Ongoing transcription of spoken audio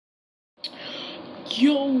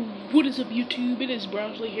Yo, what is up YouTube? It is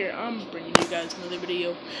Brownsley here. I'm bringing you guys another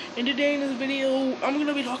video. And today in this video, I'm going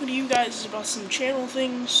to be talking to you guys about some channel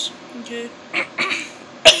things, okay?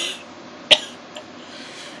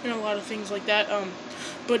 And a lot of things like that.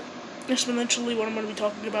 But exponentially what I'm going to be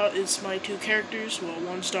talking about is my two characters. Well,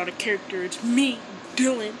 one's not a character, it's me,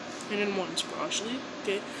 Dylan, and then one's Brownsley,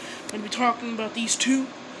 okay? I'm going to be talking about these two.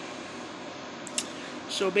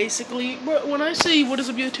 So basically, when I say what is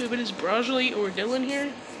up YouTube, it is Brownsley or Dylan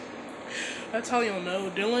here. That's how you'll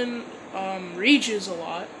know. Dylan rages a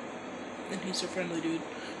lot, and he's a friendly dude.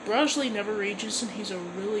 Brownsley never rages, and he's a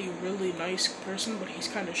really, really nice person, but he's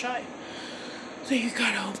kind of shy. So you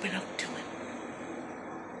gotta open up to him.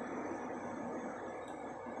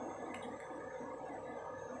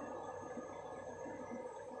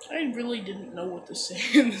 I really didn't know what to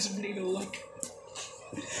say in this video. Like,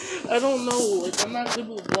 I don't know. Like, I'm not good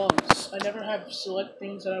with vlogs. I never have select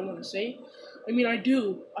things that I want to say. I mean, I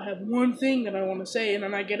do. I have one thing that I want to say, and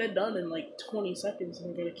then I get it done in like 20 seconds, and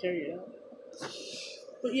I'm gonna carry it out.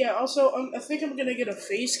 But yeah, also, I think I'm gonna get a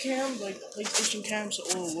face cam, like PlayStation cam, so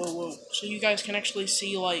whoa, so you guys can actually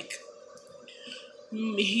see like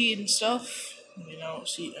me and stuff. You know,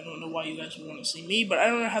 see, I don't know why you guys would want to see me, but I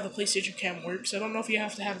don't know how the PlayStation cam works. I don't know if you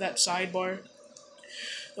have to have that sidebar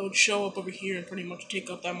that would show up over here and pretty much take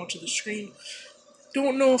up that much of the screen.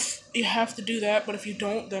 Don't know if you have to do that, but if you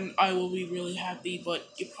don't, then I will be really happy, but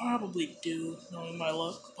you probably do, knowing my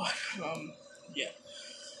luck, but, yeah.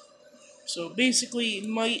 So basically, you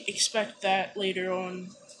might expect that later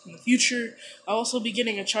on in the future. I'll also be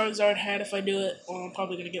getting a Charizard hat if I do it, well, I'm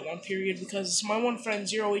probably gonna get one, period, because my one friend,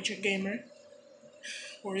 Zero Agent Gamer,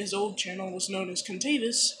 or his old channel was known as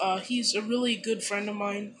Contavis, he's a really good friend of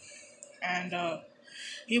mine, and,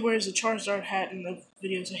 he wears a Charizard hat in the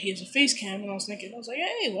videos. He has a face cam, and I was like,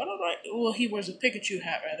 hey, why don't I? Well, he wears a Pikachu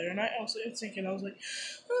hat rather, and I was thinking, oh,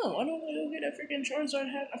 why don't I go get a freaking Charizard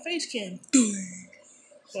hat and a face cam?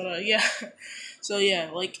 But yeah, so yeah,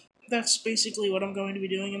 like that's basically what I'm going to be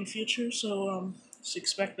doing in the future. So just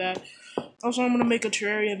expect that. Also, I'm gonna make a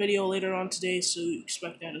Terraria video later on today, so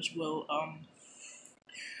expect that as well.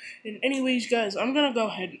 And anyways, guys, I'm gonna go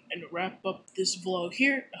ahead and wrap up this vlog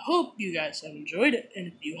here. I hope you guys have enjoyed it, and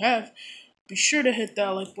if you have, be sure to hit that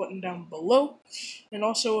like button down below. And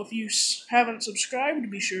also, if you haven't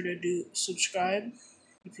subscribed, be sure to do subscribe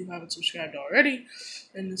if you haven't subscribed already.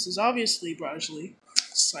 And this is obviously Brownsley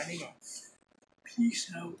signing off.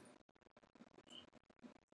 Peace out.